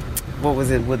what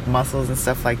was it, with muscles and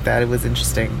stuff like that. It was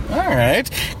interesting. All right,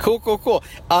 cool.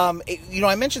 You know,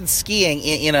 I mentioned skiing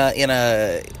in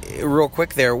a real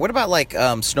quick there. What about like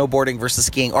snowboarding versus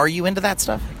skiing? Are you into that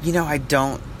stuff? You know, I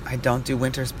don't do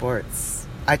winter sports.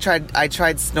 I tried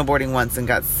snowboarding once and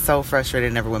got so frustrated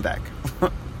and never went back.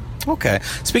 Okay.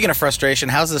 Speaking of frustration,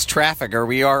 how's this traffic? Are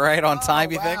we all right on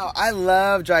time, you think? I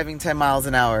love driving 10 miles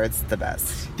an hour. It's the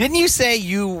best. Didn't you say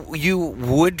you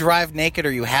would drive naked,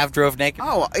 or you have drove naked?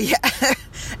 Oh, yeah.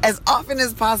 As often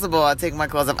as possible, I take my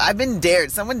clothes off. I've been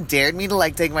dared. Someone dared me to,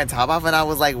 like, take my top off, and I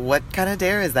was like, what kind of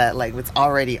dare is that? Like, it's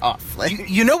already off.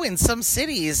 Like, you know, in some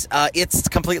cities, it's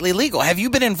completely legal. Have you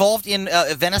been involved in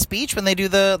Venice Beach when they do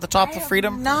the Top of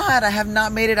Freedom? I have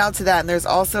not made it out to that. And there's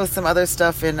also some other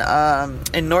stuff in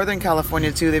Northern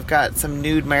California, too. They've got some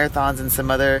nude marathons and some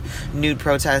other nude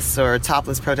protests or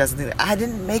topless protests and things. I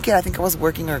didn't make it. I think I was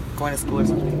working or going to school or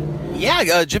something.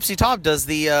 Yeah, Gypsy Top does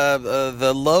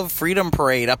the Love Freedom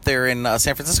Parade up there in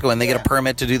San Francisco, and they get a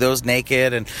permit to do those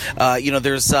naked. And you know,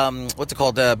 there's what's it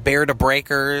called, Bear to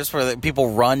Breakers, where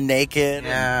people run naked.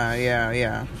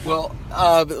 Yeah. Well,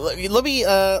 let me.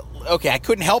 Okay, I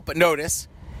couldn't help but notice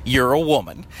you're a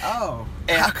woman. Oh,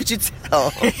 how could you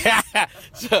tell? Yeah,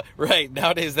 so, right.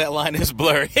 Nowadays that line is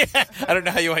blurry. I don't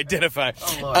know how you identify.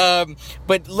 Oh, Lord.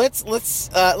 But let's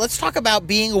talk about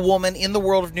being a woman in the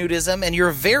world of nudism, and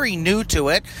you're very new to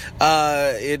it.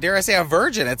 Dare I say, a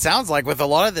virgin? It sounds like, with a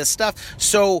lot of this stuff.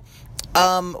 So.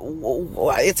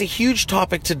 It's a huge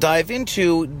topic to dive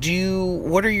into.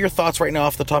 What are your thoughts right now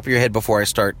off the top of your head before I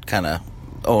start kind of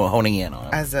honing in on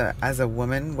it? As a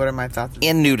woman, what are my thoughts?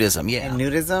 In nudism, yeah. In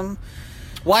nudism?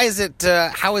 Why is it,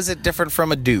 how is it different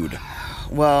from a dude?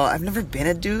 Well, I've never been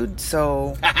a dude,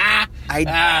 so I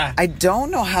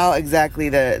don't know how exactly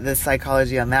the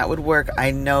psychology on that would work.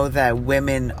 I know that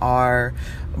women are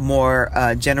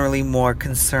generally more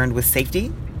concerned with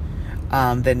safety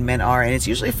than men are, and it's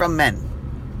usually from men.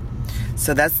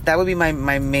 So that would be my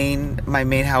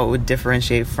main how it would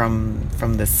differentiate from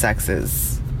the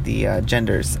sexes, the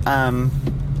genders, off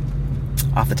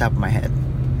the top of my head.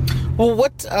 Well,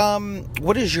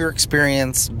 what has your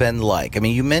experience been like? I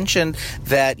mean, you mentioned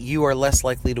that you are less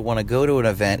likely to want to go to an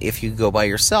event if you go by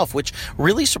yourself, which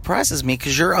really surprises me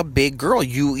because you're a big girl.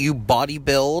 You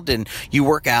bodybuild and you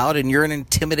work out, and you're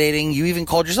you even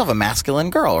called yourself a masculine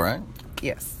girl, right?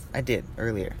 Yes, I did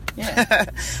earlier. Yeah.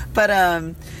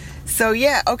 But so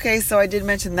yeah, okay, so I did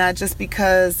mention that just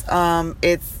because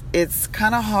it's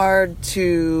kind of hard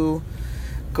to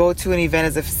go to an event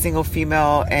as a single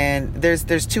female, and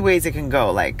there's two ways it can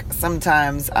go. Like,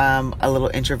 sometimes I'm a little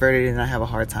introverted and I have a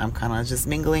hard time kind of just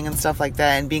mingling and stuff like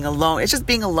that, and being alone. It's just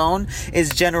being alone is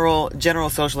general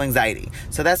social anxiety.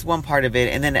 So that's one part of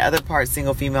it. And then the other part,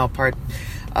 single female part,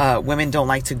 women don't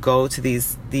like to go to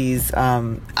these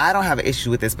I don't have an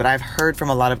issue with this, but I've heard from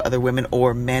a lot of other women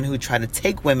or men who try to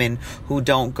take women who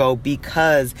don't go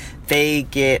because they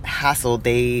get hassled,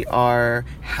 they are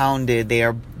hounded,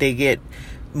 they get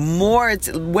more.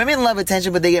 Women love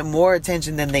attention, but they get more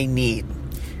attention than they need,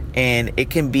 and it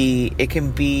can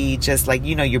be just like,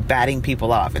 you know, you're batting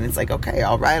people off, and it's like, okay,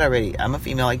 all right, already, I'm a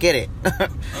female, I get it.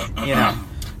 You know.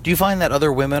 Do you find that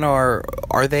other women are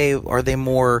they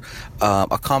more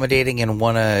accommodating and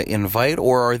want to invite,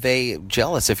 or are they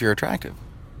jealous if you're attractive?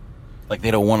 Like,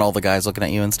 they don't want all the guys looking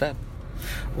at you instead?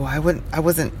 Well, I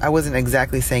wasn't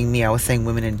exactly saying me. I was saying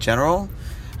women in general.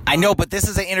 I know, but this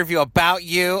is an interview about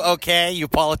you, okay, you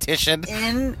politician.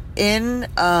 In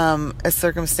a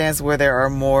circumstance where there are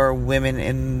more women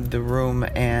in the room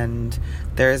and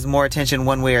there's more attention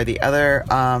one way or the other,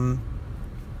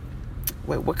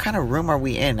 wait, what kind of room are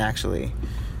we in, actually?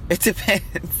 It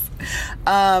depends.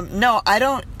 No, I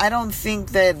don't think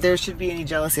that there should be any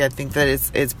jealousy. I think that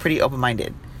it's pretty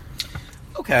open-minded.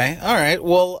 Okay, all right.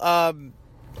 Well,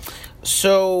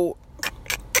 so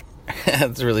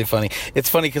that's really funny. It's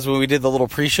funny because when we did the little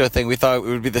pre-show thing, we thought it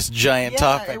would be this giant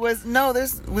topic. It was. No,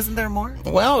 wasn't there more?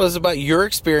 Well, it was about your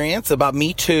experience, about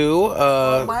Me Too.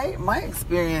 My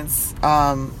experience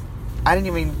I didn't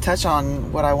even touch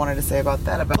on what I wanted to say about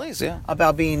that. Please, yeah.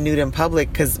 About being nude in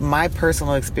public, because my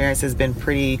personal experience has been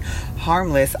pretty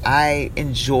harmless. I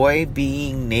enjoy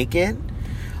being naked.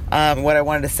 What I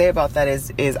wanted to say about that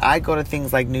is I go to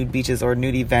things like nude beaches or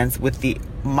nude events with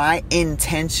my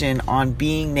intention on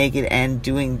being naked and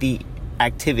doing the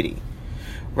activity,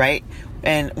 right?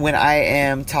 And when I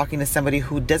am talking to somebody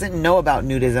who doesn't know about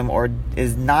nudism or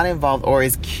is not involved or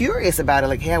is curious about it,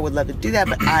 like, hey, I would love to do that,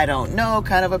 but I don't know,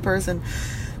 kind of a person,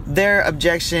 their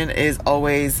objection is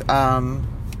always, who's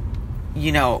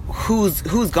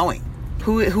going?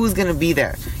 Who's going to be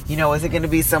there? Is it going to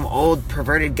be some old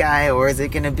perverted guy, or is it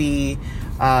going to be,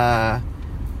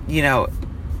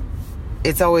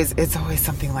 it's always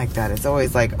something like that. It's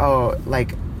always like, oh,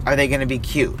 like, are they going to be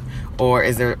cute? Or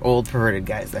is there old perverted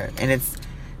guys there? And it's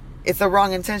the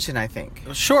wrong intention, I think.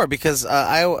 Sure, because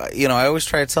I always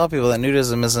try to tell people that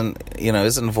nudism isn't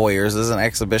voyeurs, isn't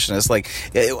exhibitionist. Like,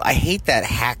 I hate that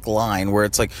hack line where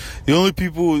it's like, the only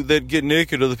people that get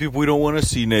naked are the people we don't want to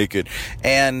see naked.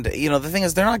 And, the thing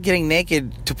is, they're not getting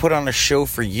naked to put on a show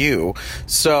for you.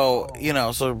 So,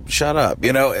 so shut up,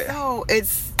 No, it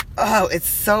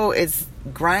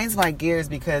grinds my gears,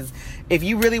 because if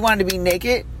you really wanted to be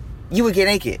naked, you would get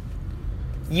naked.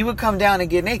 You would come down and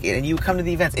get naked, and you would come to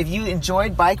the events. If you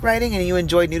enjoyed bike riding and you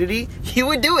enjoyed nudity, you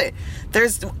would do it.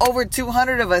 There's over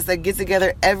 200 of us that get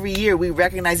together every year. We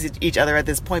recognize each other at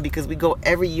this point because we go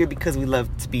every year because we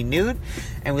love to be nude,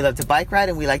 and we love to bike ride,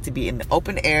 and we like to be in the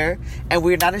open air, and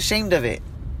we're not ashamed of it.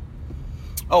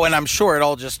 Oh, and I'm sure it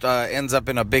all just ends up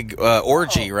in a big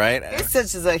orgy, right? It's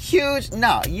such as a huge...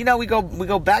 No, we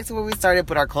go back to where we started,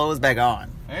 put our clothes back on.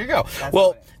 There you go.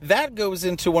 That goes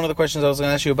into one of the questions I was going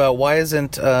to ask you about. Why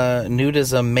isn't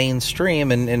nudism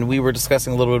mainstream? And we were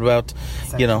discussing a little bit about,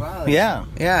 Yeah,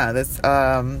 that's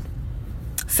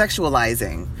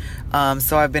sexualizing.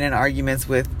 So I've been in arguments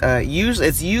with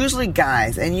usually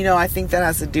guys, and I think that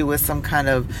has to do with some kind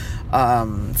of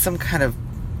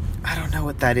I don't know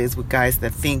what that is with guys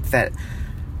that think that.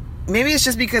 Maybe it's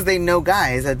just because they know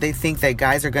guys, that they think that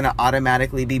guys are going to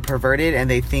automatically be perverted, and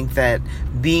they think that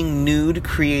being nude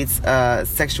creates how do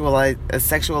you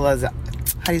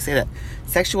say that?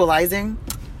 Sexualizing?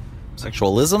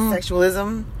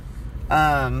 Sexualism?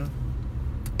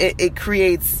 It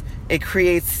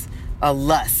creates a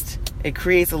lust. It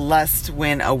creates a lust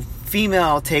when a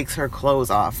female takes her clothes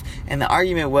off. And the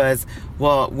argument was,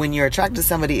 well, when you're attracted to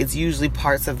somebody, it's usually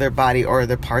parts of their body or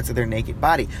the parts of their naked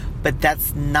body. But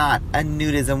that's not a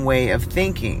nudism way of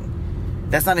thinking.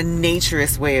 That's not a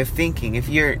naturist way of thinking. If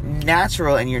you're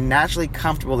natural and you're naturally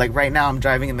comfortable, like right now I'm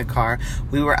driving in the car,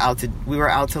 we were out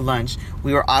to lunch.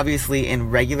 We were obviously in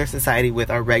regular society with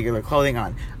our regular clothing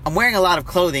on. I'm wearing a lot of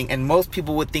clothing, and most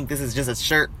people would think this is just a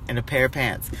shirt and a pair of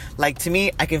pants. Like, to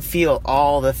me, I can feel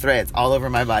all the threads all over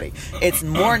my body. It's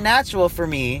more natural for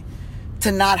me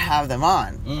to not have them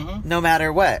on, no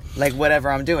matter what, like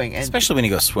whatever I'm doing. And especially when you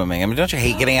go swimming. I mean, don't you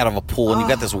hate getting out of a pool and you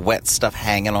got this wet stuff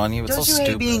hanging on you? It's so stupid. Don't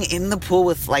you hate being in the pool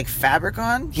with like fabric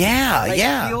on? Yeah, like,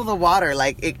 yeah. Feel the water,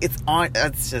 like it's on.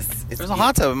 There's a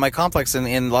hot tub in my complex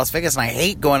in Las Vegas, and I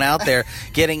hate going out there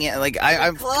getting in. Like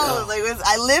I'm clothes. Like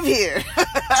I live here.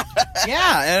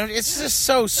 Yeah, and it's just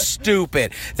so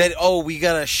stupid that we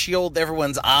gotta shield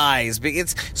everyone's eyes.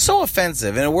 It's so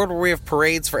offensive in a world where we have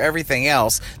parades for everything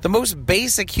else. The most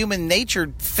basic human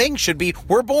nature thing should be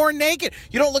we're born naked.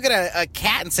 You don't look at a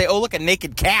cat and say, oh, look, a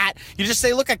naked cat. You just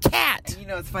say, look, a cat.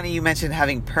 And it's funny you mentioned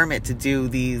having permit to do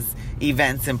these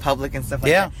events in public and stuff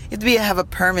like that. You have a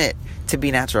permit to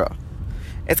be natural.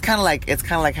 It's kind of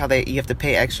like how you have to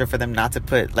pay extra for them not to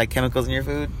put like chemicals in your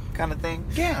food, kind of thing.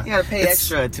 Yeah, you got to pay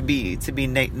extra to be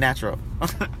natural.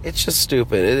 It's just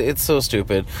stupid. It's so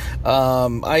stupid.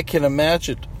 I can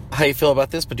imagine how you feel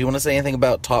about this, but do you want to say anything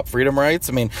about top freedom rights?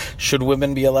 I mean, should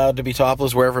women be allowed to be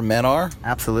topless wherever men are?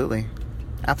 Absolutely.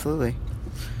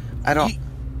 I don't.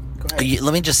 Go ahead.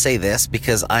 Let me just say this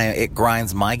because it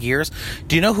grinds my gears.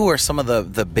 Do you know who are some of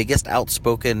the biggest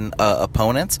outspoken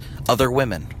opponents? Other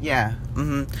women. Yeah.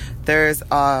 Mm-hmm. There's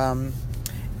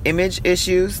image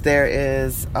issues. There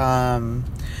is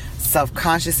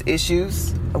self-conscious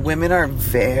issues. Women are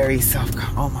very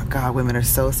oh my God, women are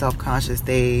so self-conscious.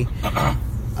 They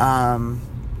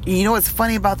you know what's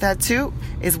funny about that too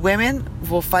is women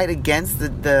will fight against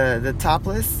the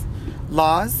topless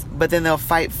laws, but then they'll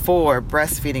fight for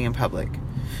breastfeeding in public,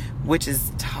 which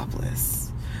is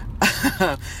topless.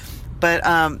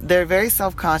 But they're very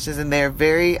self-conscious, and they're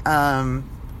very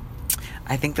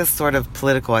I think that's sort of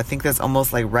political. I think that's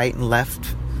almost like right and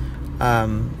left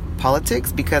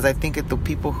politics, because I think the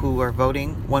people who are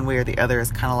voting one way or the other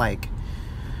is kind of like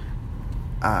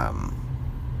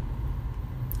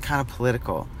kind of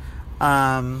political.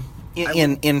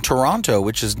 In Toronto,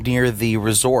 which is near the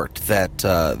resort that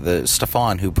the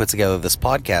Stefan, who put together this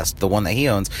podcast, the one that he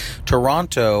owns,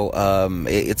 Toronto,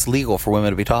 it's legal for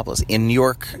women to be topless. In New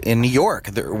York,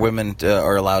 women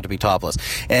are allowed to be topless.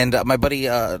 And my buddy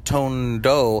Tone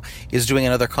Doe is doing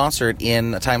another concert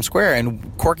in Times Square,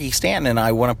 and Corky Stanton and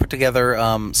I want to put together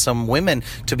some women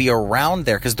to be around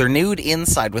there because they're nude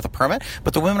inside with a permit,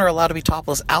 but the women are allowed to be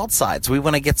topless outside. So we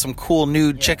want to get some cool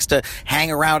nude chicks to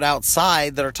hang around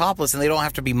outside that are topless. And they don't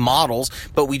have to be models,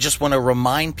 but we just want to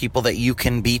remind people that you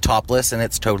can be topless and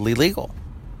it's totally legal.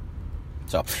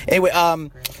 So anyway,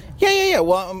 yeah.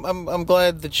 Well, I'm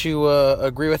glad that you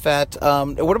agree with that.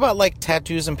 What about like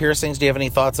tattoos and piercings? Do you have any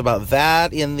thoughts about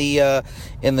that in the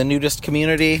nudist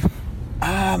community?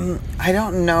 I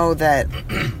don't know that.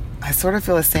 I sort of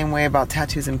feel the same way about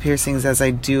tattoos and piercings as I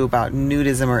do about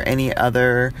nudism or any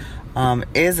other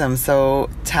ism. So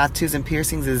tattoos and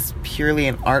piercings is purely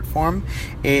an art form.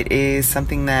 It is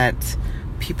something that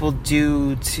people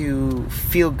do to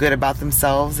feel good about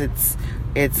themselves. It's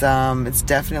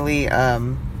definitely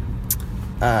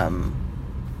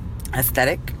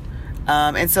aesthetic.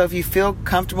 And so if you feel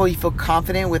comfortable, you feel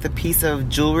confident with a piece of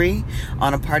jewelry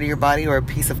on a part of your body or a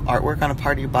piece of artwork on a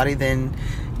part of your body, then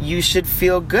you should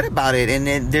feel good about it.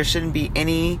 And there shouldn't be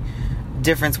any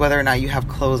difference whether or not you have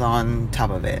clothes on top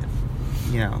of it,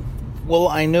 you know. Well,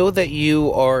 I know that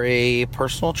you are a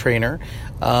personal trainer.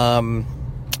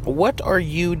 What are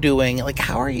you doing? Like,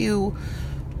 how are you?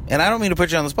 And I don't mean to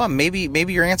put you on the spot.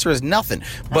 Maybe your answer is nothing.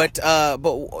 But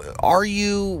are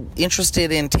you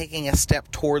interested in taking a step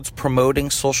towards promoting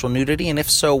social nudity? And if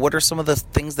so, what are some of the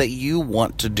things that you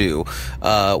want to do?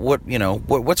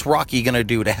 What's Rocky going to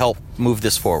do to help move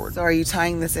this forward? So, are you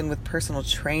tying this in with personal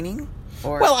training?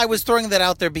 Well, I was throwing that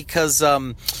out there because, I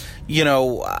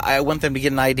want them to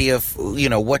get an idea of,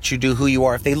 what you do, who you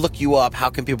are. If they look you up,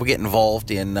 how can people get involved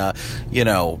in,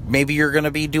 maybe you're going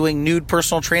to be doing nude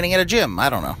personal training at a gym. I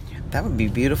don't know. That would be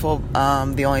beautiful.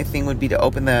 The only thing would be to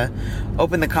open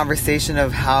the conversation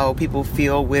of how people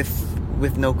feel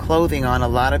with no clothing on. A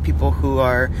lot of people who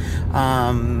are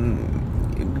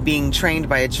being trained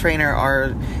by a trainer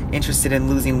are interested in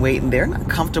losing weight, and they're not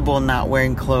comfortable not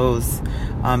wearing clothes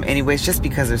anyways, just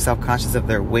because they're self-conscious of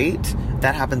their weight.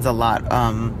 That happens a lot,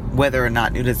 whether or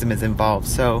not nudism is involved.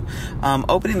 So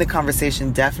opening the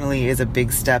conversation definitely is a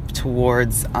big step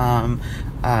towards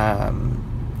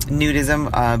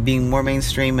nudism being more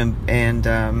mainstream, and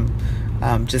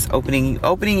just opening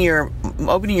your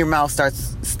mouth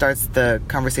starts the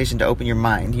conversation to open your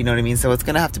mind. You know what I mean? So it's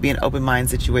going to have to be an open mind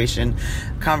situation.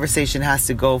 Conversation has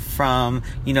to go from,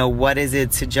 what is it,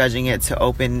 to judging it,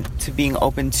 to being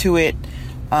open to it,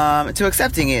 to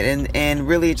accepting it. And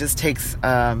really it just takes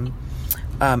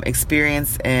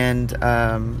experience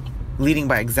and leading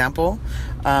by example.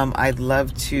 I'd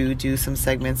love to do some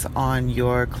segments on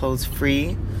your clothes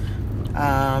free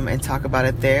and talk about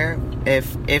it there.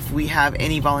 If we have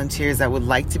any volunteers that would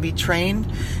like to be trained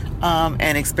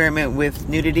and experiment with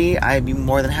nudity, I'd be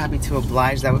more than happy to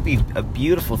oblige. That would be a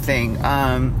beautiful thing.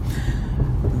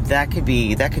 That could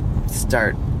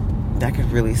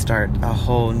really start a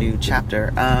whole new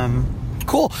chapter.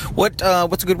 Cool. What's a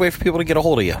good way for people to get a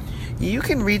hold of you? You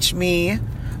can reach me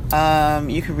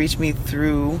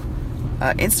through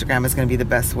Instagram is going to be the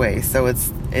best way. So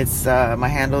it's my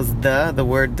handle's the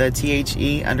word the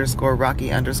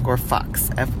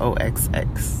THE_Rocky_Fox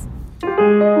FOXX.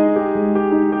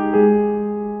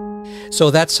 So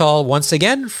that's all once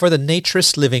again for the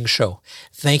Naturist Living Show.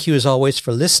 Thank you as always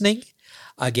for listening.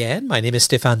 Again, my name is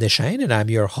Stéphane Deschênes, and I'm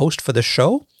your host for the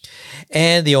show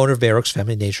and the owner of Bear Oaks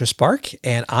Family Naturist Park.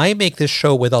 And I make this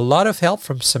show with a lot of help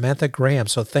from Samantha Graham.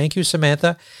 So thank you,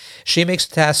 Samantha. She makes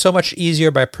the task so much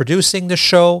easier by producing the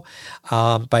show,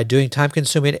 by doing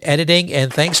time-consuming editing,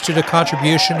 and thanks to the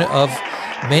contribution of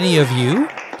many of you,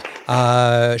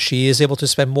 she is able to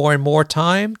spend more and more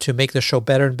time to make the show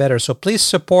better and better. So please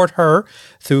support her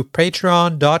through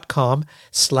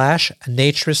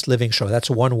patreon.com/Naturist Living Show. That's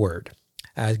one word.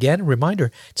 Again, reminder,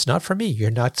 it's not for me.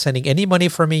 You're not sending any money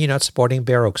for me. You're not supporting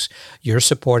Bear Oaks. You're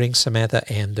supporting Samantha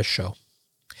and the show.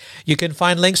 You can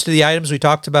find links to the items we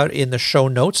talked about in the show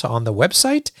notes on the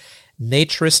website,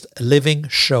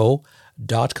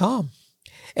 naturistlivingshow.com.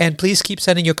 And please keep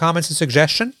sending your comments and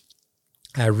suggestions.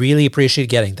 I really appreciate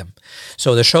getting them.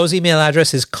 So the show's email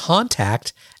address is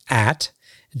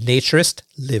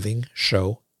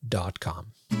contact@naturistlivingshow.com.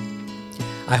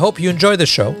 I hope you enjoy the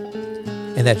show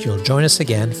and that you'll join us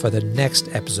again for the next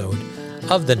episode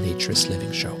of the Naturist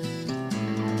Living Show.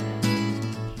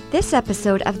 This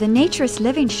episode of the Naturist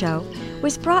Living Show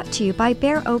was brought to you by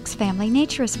Bear Oaks Family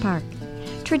Naturist Park.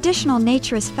 traditional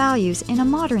naturist values in a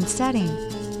modern setting.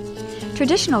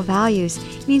 Traditional values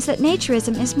means that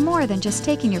naturism is more than just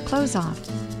taking your clothes off.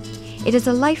 It is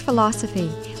a life philosophy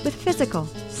with physical,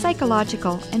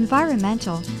 psychological,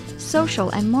 environmental, social,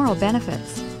 and moral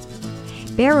benefits.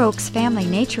 Bare Oaks Family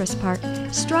Naturist Park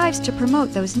strives to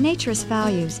promote those naturist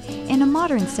values in a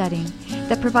modern setting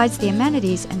that provides the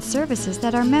amenities and services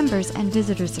that our members and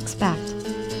visitors expect.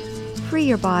 Free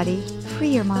your body,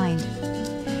 free your mind.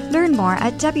 Learn more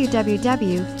at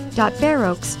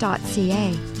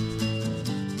www.bareoaks.ca.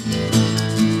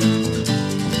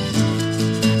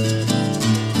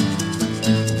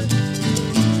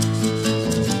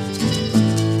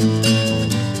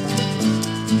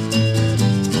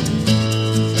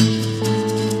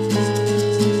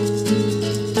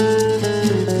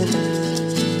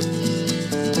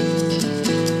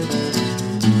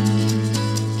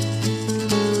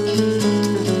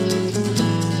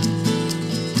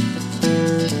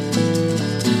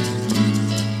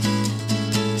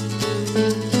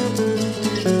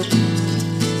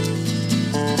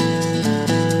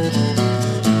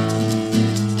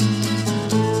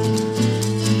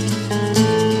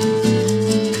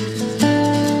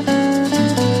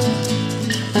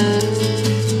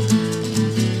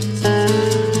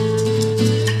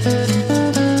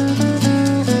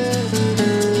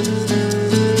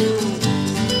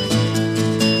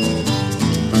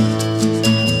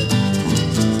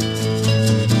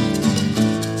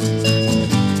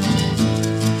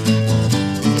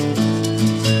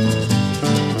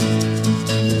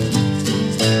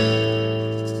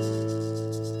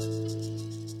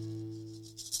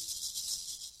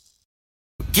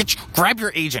 Grab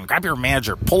your agent, grab your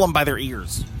manager, pull them by their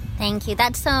ears. Thank you.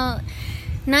 That's so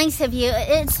nice of you.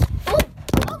 It's... Oh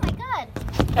my God.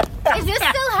 Is this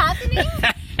still happening?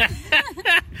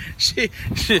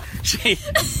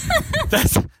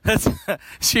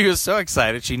 She was so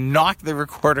excited. She knocked the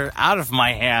recorder out of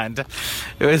my hand.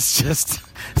 It was just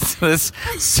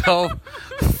so,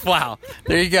 wow.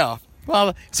 There you go.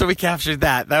 Well, so we captured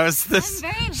that. That was this.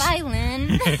 I'm very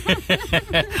violent. I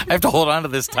have to hold on to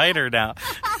this tighter now.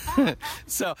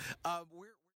 So,